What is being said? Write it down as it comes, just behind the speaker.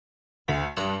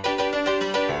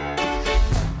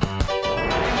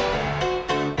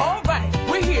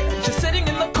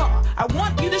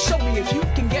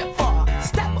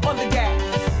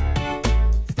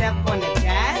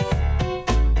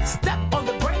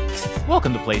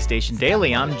Welcome to PlayStation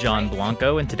Daily. I'm John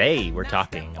Blanco, and today we're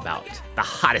talking about the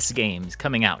hottest games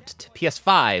coming out to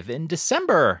PS5 in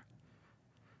December.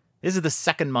 This is the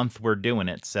second month we're doing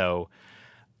it, so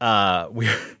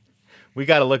we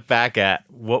got to look back at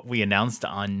what we announced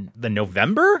on the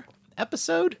November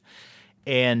episode,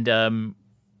 and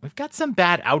we've got some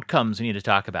bad outcomes we need to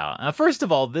talk about. First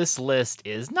of all, this list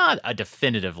is not a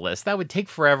definitive list. That would take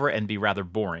forever and be rather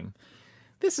boring.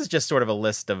 This is just sort of a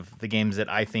list of the games that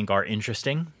I think are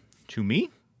interesting to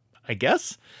me, I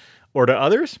guess, or to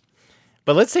others.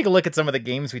 But let's take a look at some of the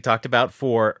games we talked about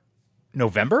for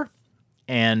November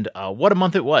and what a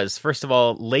month it was. First of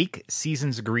all, Lake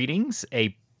Season's Greetings,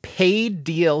 a paid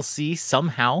DLC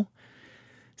somehow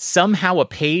a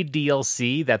paid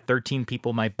DLC that 13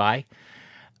 people might buy.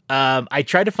 I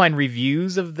tried to find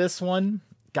reviews of this one.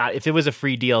 God, if it was a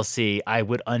free DLC, I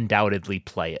would undoubtedly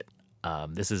play it.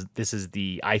 This is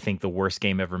I think the worst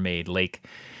game ever made, Lake.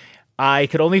 I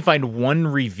could only find one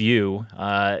review.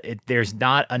 There's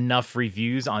not enough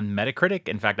reviews on Metacritic.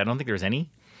 In fact, I don't think there's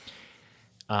any.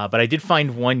 But I did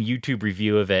find one YouTube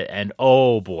review of it, and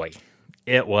oh boy,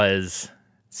 it was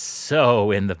so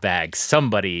in the bag.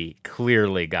 Somebody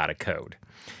clearly got a code.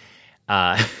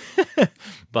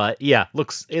 But yeah,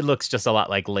 it looks just a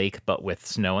lot like Lake, but with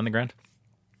snow on the ground.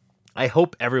 I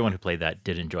hope everyone who played that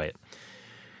did enjoy it.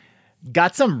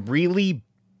 Got some really,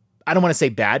 I don't want to say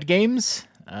bad games,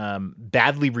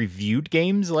 badly reviewed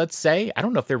games, let's say. I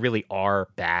don't know if there really are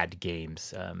bad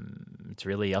games. It's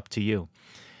really up to you.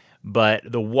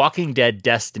 But The Walking Dead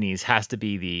Destinies has to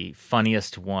be the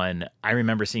funniest one. I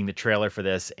remember seeing the trailer for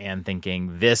this and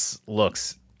thinking, this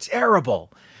looks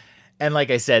terrible. And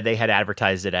like I said, they had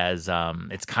advertised it as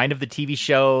it's kind of the TV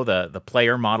show. The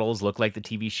player models look like the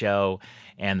TV show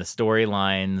and the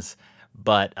storylines.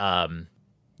 But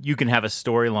you can have a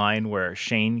storyline where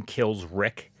Shane kills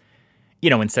Rick,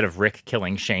 instead of Rick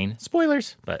killing Shane.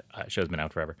 Spoilers, but show's been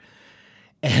out forever.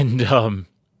 And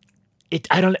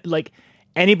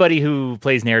anybody who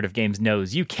plays narrative games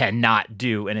knows you cannot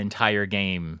do an entire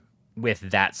game with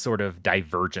that sort of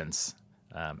divergence.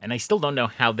 And I still don't know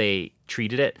how they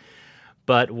treated it.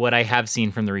 But what I have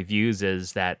seen from the reviews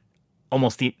is that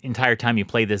almost the entire time you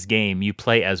play this game, you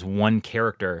play as one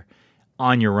character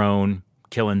on your own,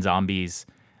 killing zombies,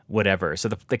 whatever. So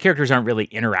the characters aren't really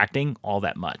interacting all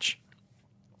that much.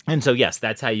 And so, yes,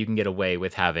 that's how you can get away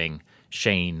with having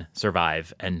Shane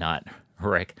survive and not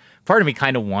Rick. Part of me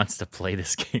kind of wants to play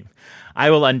this game. I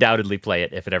will undoubtedly play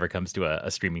it if it ever comes to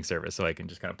a streaming service, so I can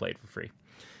just kind of play it for free.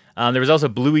 There was also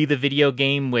Bluey the video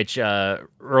game, which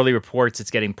early reports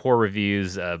it's getting poor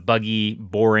reviews, buggy,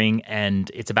 boring, and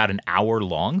it's about an hour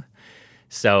long.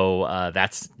 So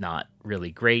that's not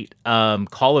really great.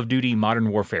 Call of Duty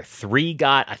Modern Warfare 3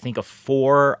 got, I think, a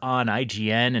 4 on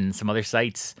IGN and some other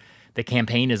sites. The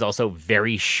campaign is also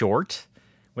very short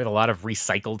with a lot of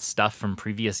recycled stuff from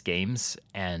previous games.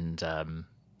 And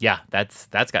that's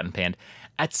gotten panned.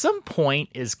 At some point,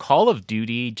 is Call of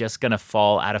Duty just going to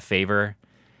fall out of favor?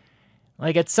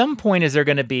 Like, at some point, is there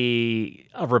going to be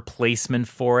a replacement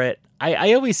for it?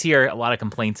 I always hear a lot of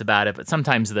complaints about it, but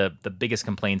sometimes the biggest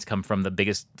complaints come from the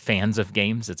biggest fans of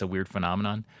games. It's a weird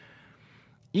phenomenon.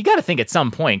 You got to think at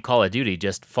some point Call of Duty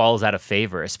just falls out of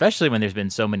favor, especially when there's been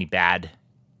so many badly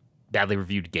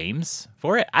reviewed games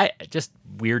for it. Just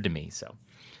weird to me. So,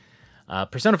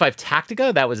 Persona 5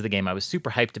 Tactica, that was the game I was super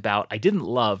hyped about. I didn't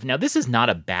love. Now, this is not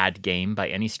a bad game by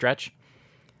any stretch.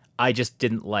 I just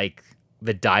didn't like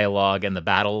the dialogue and the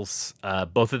battles.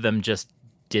 Both of them just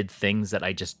did things that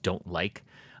I just don't like,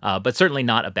 but certainly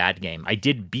not a bad game. I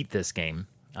did beat this game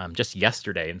just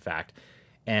yesterday, in fact,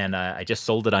 and I just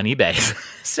sold it on eBay,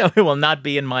 so it will not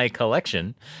be in my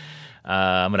collection.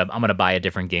 I'm gonna buy a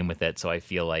different game with it, so I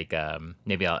feel like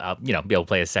maybe I'll be able to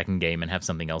play a second game and have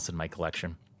something else in my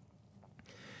collection.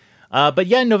 But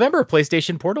yeah, in November,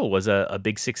 PlayStation Portal was a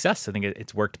big success. I think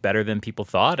it's worked better than people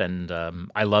thought, and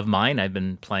I love mine. I've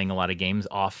been playing a lot of games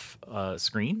off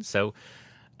screen, so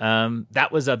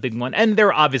that was a big one. And there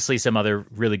were obviously some other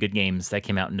really good games that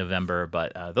came out in November,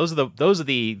 but those are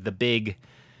the big.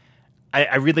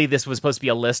 I really, this was supposed to be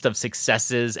a list of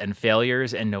successes and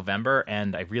failures in November,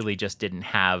 and I really just didn't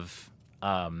have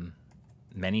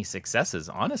many successes.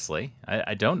 Honestly,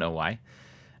 I don't know why.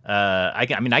 I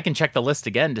can check the list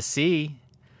again to see.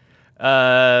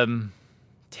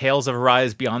 Tales of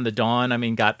Arise Beyond the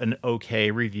Dawn, got an okay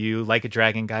review. Like a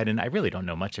Dragon Gaiden, I really don't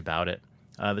know much about it.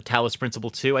 The Talos Principle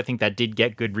 2, I think that did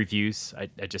get good reviews. I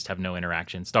just have no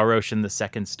interaction. Star Ocean, the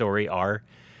second story, a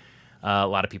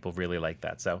lot of people really like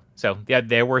that. So yeah,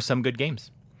 there were some good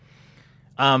games.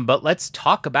 But let's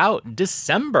talk about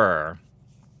December.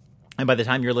 And by the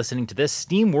time you're listening to this,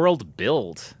 SteamWorld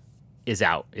Build is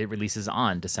out. It releases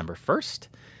on December 1st.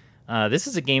 This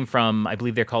is a game from, I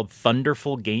believe they're called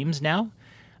Thunderful Games now.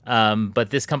 But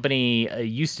this company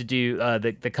used to do,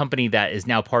 the company that is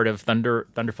now part of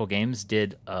Thunderful Games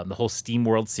did the whole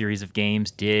SteamWorld series of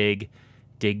games, Dig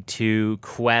 2,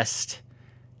 Quest,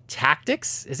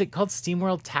 Tactics. Is it called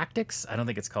SteamWorld Tactics? I don't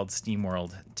think it's called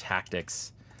SteamWorld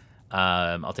Tactics.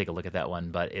 I'll take a look at that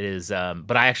one, but it is,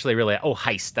 but I actually really,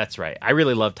 Heist, that's right. I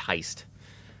really loved Heist.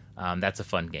 That's a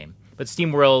fun game. But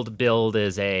SteamWorld Build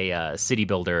is a city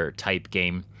builder type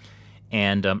game.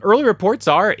 And early reports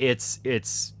are it's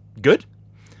good.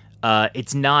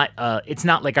 It's not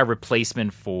like a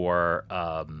replacement for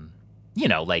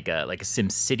like a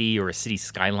SimCity or a City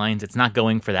Skylines. It's not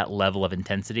going for that level of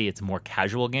intensity. It's a more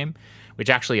casual game, which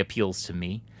actually appeals to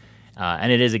me.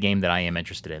 And it is a game that I am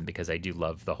interested in because I do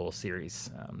love the whole series.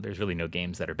 There's really no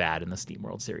games that are bad in the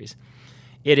SteamWorld series.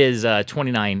 It is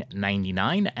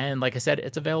 $29.99, and like I said,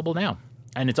 it's available now.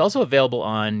 And it's also available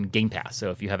on Game Pass.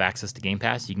 So if you have access to Game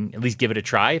Pass, you can at least give it a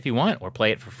try if you want, or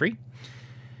play it for free.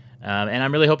 And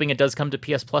I'm really hoping it does come to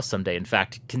PS Plus someday. In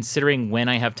fact, considering when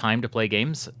I have time to play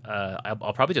games,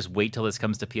 I'll probably just wait till this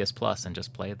comes to PS Plus and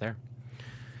just play it there.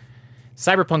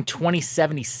 Cyberpunk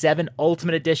 2077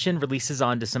 Ultimate Edition releases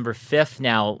on December 5th.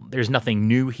 Now, there's nothing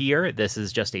new here. This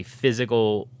is just a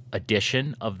physical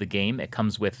edition of the game. It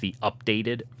comes with the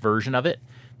updated version of it,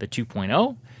 the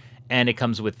 2.0, and it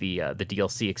comes with the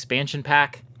DLC expansion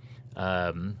pack.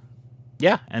 And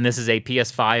this is a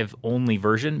PS5 only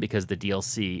version because the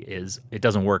DLC it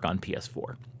doesn't work on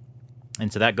PS4.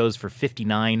 And so that goes for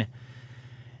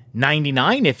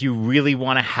 $59.99 if you really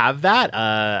want to have that.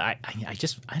 I'd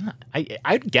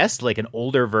guess like an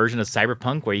older version of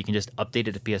Cyberpunk where you can just update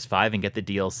it to PS5 and get the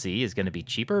DLC is going to be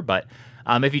cheaper. But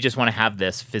if you just want to have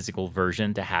this physical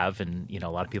version to have, and a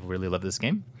lot of people really love this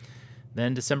game,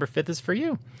 then December 5th is for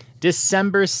you.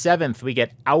 December 7th, we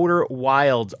get Outer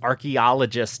Wilds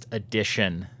Archaeologist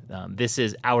Edition. This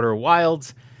is Outer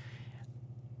Wilds,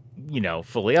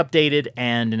 fully updated,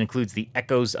 and it includes the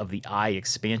Echoes of the Eye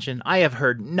expansion. I have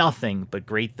heard nothing but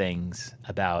great things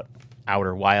about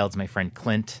Outer Wilds. My friend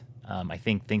Clint, I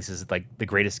think, thinks this is like the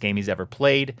greatest game he's ever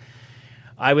played.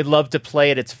 I would love to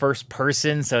play it. It's first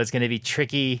person, so it's going to be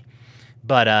tricky.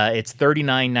 But it's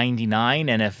 $39.99,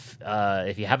 and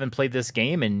if you haven't played this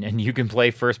game and you can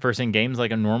play first-person games like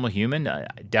a normal human,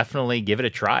 definitely give it a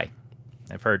try.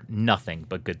 I've heard nothing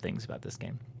but good things about this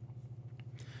game.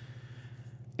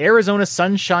 Arizona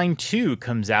Sunshine 2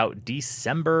 comes out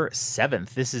December 7th.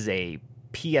 This is a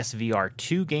PSVR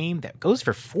 2 game that goes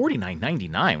for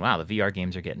 $49.99. Wow, the VR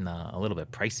games are getting a little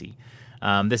bit pricey.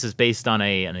 This is based on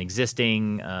an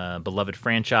existing beloved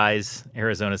franchise,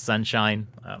 Arizona Sunshine.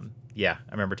 I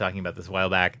remember talking about this a while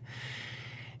back.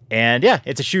 And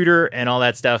it's a shooter and all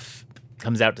that stuff.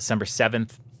 Comes out December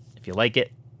 7th. If you like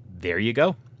it, there you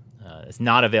go. It's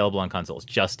not available on consoles,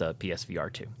 just a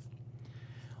PSVR 2.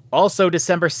 Also,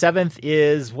 December 7th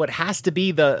is what has to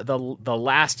be the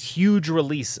last huge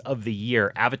release of the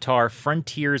year, Avatar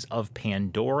Frontiers of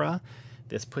Pandora.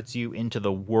 This puts you into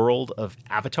the world of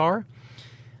Avatar.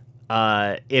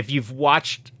 If you've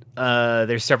watched,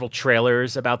 there's several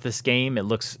trailers about this game. It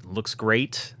looks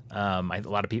great. A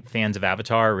lot of fans of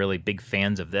Avatar are really big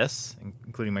fans of this,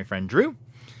 including my friend Drew.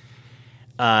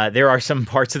 There are some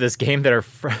parts of this game that are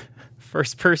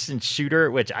first-person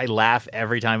shooter, which I laugh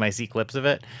every time I see clips of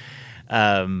it.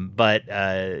 But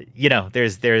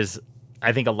there's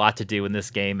I think a lot to do in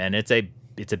this game, and it's a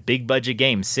big budget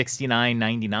game.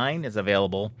 $69.99 is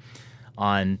available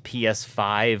on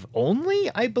PS5 only,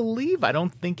 I believe. I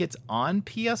don't think it's on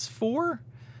PS4.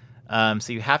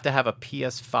 So you have to have a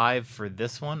PS5 for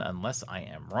this one, unless I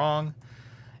am wrong.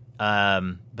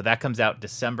 But that comes out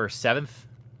December 7th.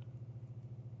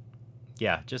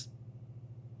 Yeah, just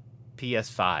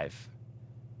PS5.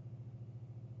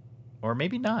 Or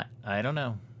maybe not. I don't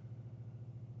know.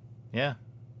 Yeah.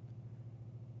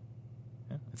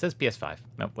 It says PS5.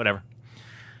 No, whatever.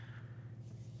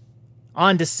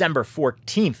 On December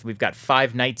 14th, we've got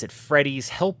Five Nights at Freddy's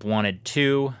Help Wanted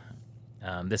 2.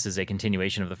 This is a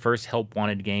continuation of the first Help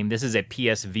Wanted game. This is a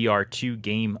PSVR 2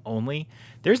 game only.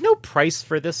 There's no price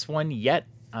for this one yet.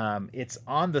 It's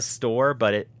on the store,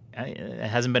 but it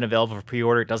hasn't been available for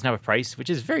pre-order. It doesn't have a price, which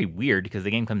is very weird because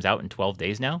the game comes out in 12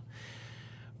 days now.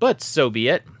 But so be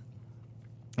it.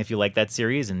 If you like that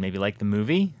series and maybe like the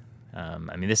movie,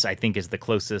 this I think is the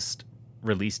closest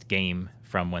released game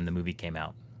from when the movie came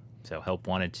out. So Help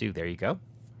Wanted 2, there you go.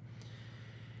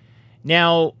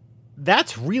 Now,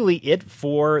 that's really it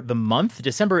for the month.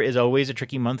 December is always a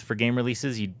tricky month for game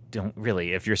releases. You don't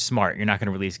really, if you're smart, you're not going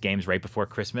to release games right before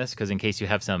Christmas, because in case you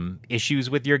have some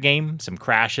issues with your game, some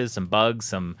crashes, some bugs,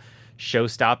 some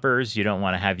showstoppers. You don't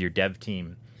want to have your dev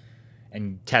team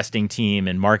and testing team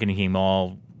and marketing team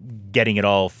all getting it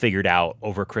all figured out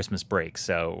over Christmas break.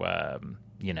 So,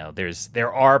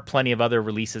 there are plenty of other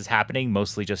releases happening,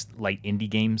 mostly just light indie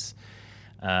games.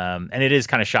 And it is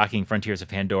kind of shocking. Frontiers of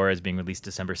Pandora is being released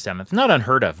December 7th. Not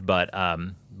unheard of, but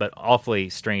awfully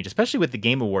strange, especially with the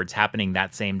Game Awards happening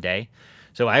that same day.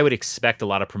 So I would expect a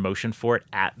lot of promotion for it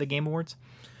at the Game Awards.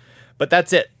 But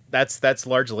that's it. That's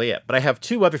largely it. But I have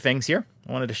two other things here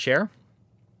I wanted to share.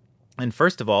 And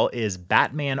first of all is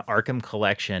Batman Arkham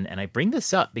Collection. And I bring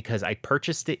this up because I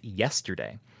purchased it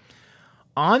yesterday.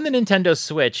 On the Nintendo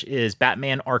Switch is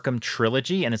Batman Arkham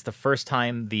Trilogy, and it's the first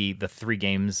time the three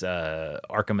games,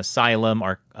 Arkham Asylum,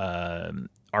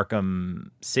 Arkham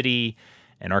City,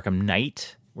 and Arkham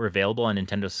Knight, were available on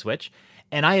Nintendo Switch.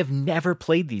 And I have never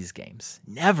played these games.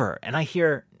 Never. And I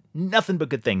hear nothing but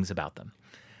good things about them.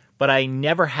 But I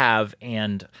never have,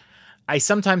 and I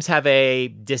sometimes have a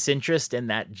disinterest in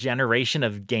that generation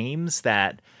of games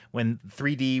that when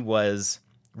 3D was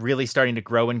really starting to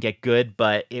grow and get good,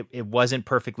 but it wasn't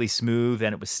perfectly smooth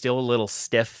and it was still a little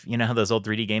stiff. You know how those old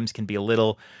 3D games can be a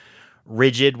little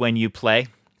rigid when you play?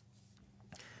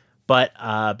 But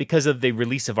because of the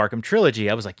release of Arkham Trilogy,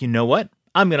 I was like, you know what?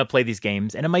 I'm going to play these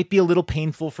games, and it might be a little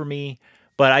painful for me,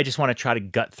 but I just want to try to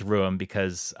gut through them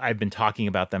because I've been talking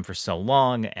about them for so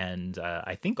long. And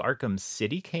I think Arkham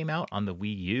City came out on the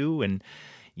Wii U, and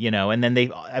and then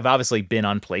I've obviously been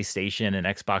on PlayStation and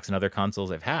Xbox and other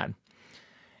consoles I've had.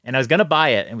 And I was going to buy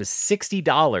it. It was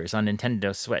 $60 on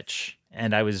Nintendo Switch.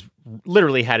 And I was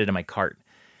literally had it in my cart.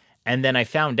 And then I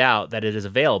found out that it is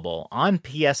available on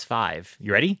PS5.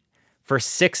 You ready? For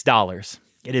 $6.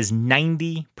 It is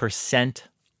 90%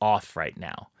 off right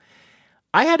now.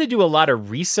 I had to do a lot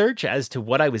of research as to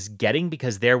what I was getting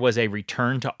because there was a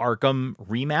Return to Arkham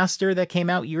remaster that came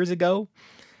out years ago.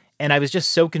 And I was just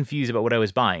so confused about what I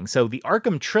was buying. So the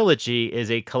Arkham Trilogy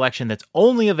is a collection that's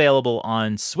only available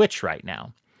on Switch right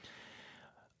now.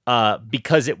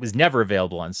 Because it was never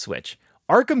available on Switch.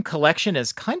 Arkham Collection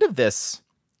is kind of this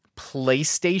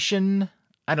PlayStation.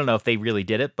 I don't know if they really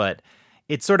did it, but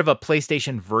it's sort of a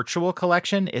PlayStation virtual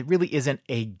collection. It really isn't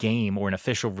a game or an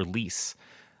official release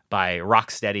by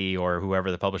Rocksteady or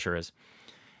whoever the publisher is.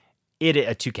 It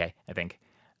 2K, I think.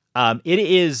 It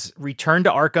is Return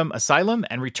to Arkham Asylum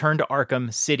and Return to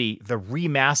Arkham City, the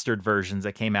remastered versions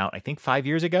that came out, I think, 5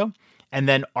 years ago, and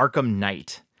then Arkham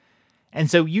Knight. And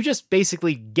so you just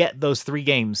basically get those three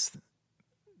games.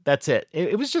 That's it.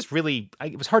 It was just really,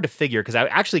 it was hard to figure because I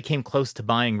actually came close to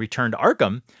buying Return to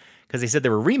Arkham because they said they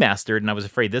were remastered and I was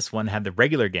afraid this one had the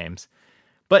regular games.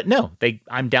 But no,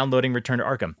 I'm downloading Return to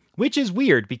Arkham, which is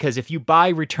weird because if you buy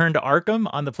Return to Arkham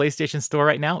on the PlayStation Store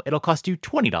right now, it'll cost you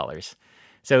 $20.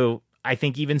 So I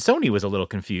think even Sony was a little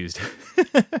confused.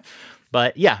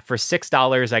 But yeah, for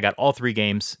 $6, I got all three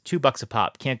games, $2 a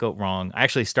pop. Can't go wrong. I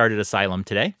actually started Asylum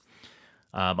today.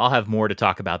 I'll have more to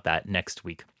talk about that next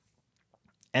week.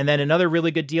 And then another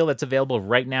really good deal that's available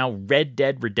right now, Red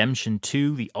Dead Redemption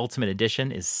 2, the Ultimate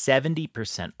Edition, is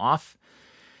 70% off.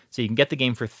 So you can get the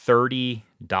game for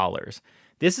 $30.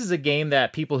 This is a game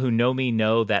that people who know me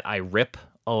know that I rip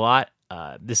a lot.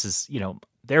 This is,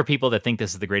 there are people that think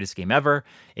this is the greatest game ever.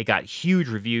 It got huge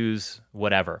reviews,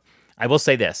 whatever. I will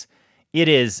say this. It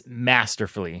is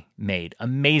masterfully made.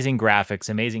 Amazing graphics,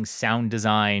 amazing sound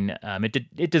design.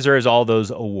 It deserves all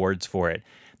those awards for it.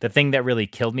 The thing that really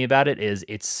killed me about it is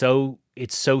it's so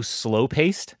slow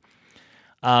paced.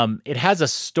 It has a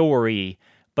story,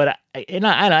 but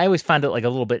I always found it like a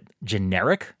little bit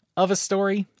generic of a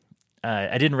story.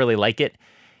 I didn't really like it.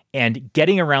 And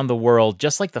getting around the world,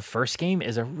 just like the first game,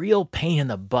 is a real pain in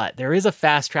the butt. There is a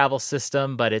fast travel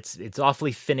system, but it's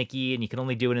awfully finicky, and you can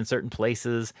only do it in certain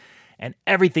places. And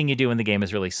everything you do in the game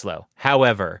is really slow.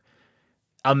 However,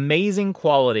 amazing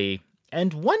quality.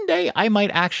 And one day I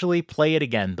might actually play it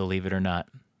again, believe it or not.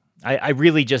 I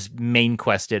really just main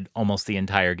quested almost the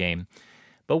entire game.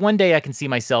 But one day I can see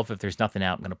myself, if there's nothing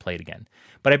out, I'm going to play it again.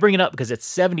 But I bring it up because it's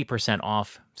 70%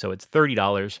 off, so it's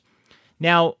 $30.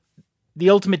 Now,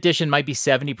 the Ultimate Edition might be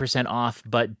 70% off,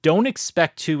 but don't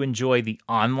expect to enjoy the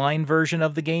online version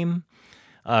of the game,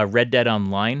 Red Dead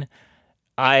Online.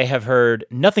 I have heard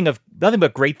nothing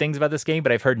but great things about this game,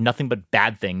 but I've heard nothing but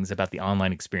bad things about the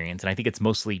online experience, and I think it's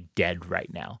mostly dead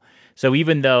right now. So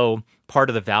even though part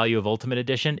of the value of Ultimate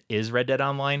Edition is Red Dead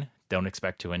Online, don't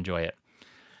expect to enjoy it.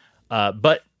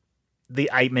 But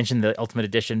I mentioned the Ultimate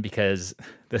Edition because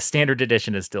the Standard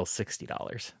Edition is still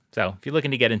 $60. So if you're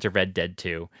looking to get into Red Dead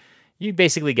 2, you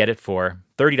basically get it for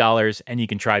 $30, and you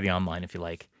can try the online if you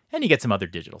like, and you get some other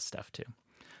digital stuff too.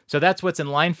 So that's what's in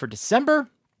line for December.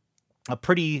 A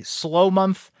pretty slow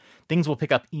month. Things will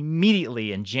pick up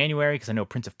immediately in January because I know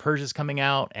Prince of Persia is coming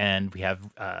out, and we have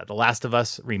The Last of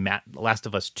Us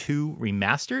 2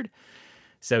 remastered.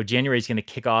 So January is going to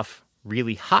kick off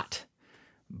really hot.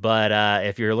 But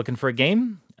if you're looking for a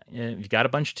game, you've got a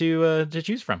bunch to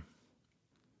choose from.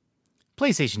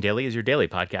 PlayStation Daily is your daily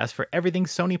podcast for everything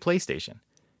Sony PlayStation.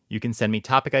 You can send me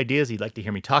topic ideas you'd like to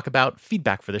hear me talk about,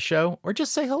 feedback for the show, or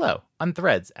just say hello on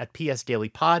threads at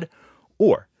psdailypod,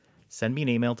 or send me an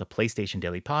email to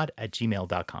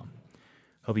playstationdailypod@gmail.com.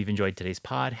 Hope you've enjoyed today's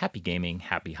pod. Happy gaming,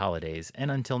 happy holidays,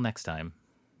 and until next time.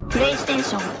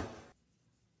 PlayStation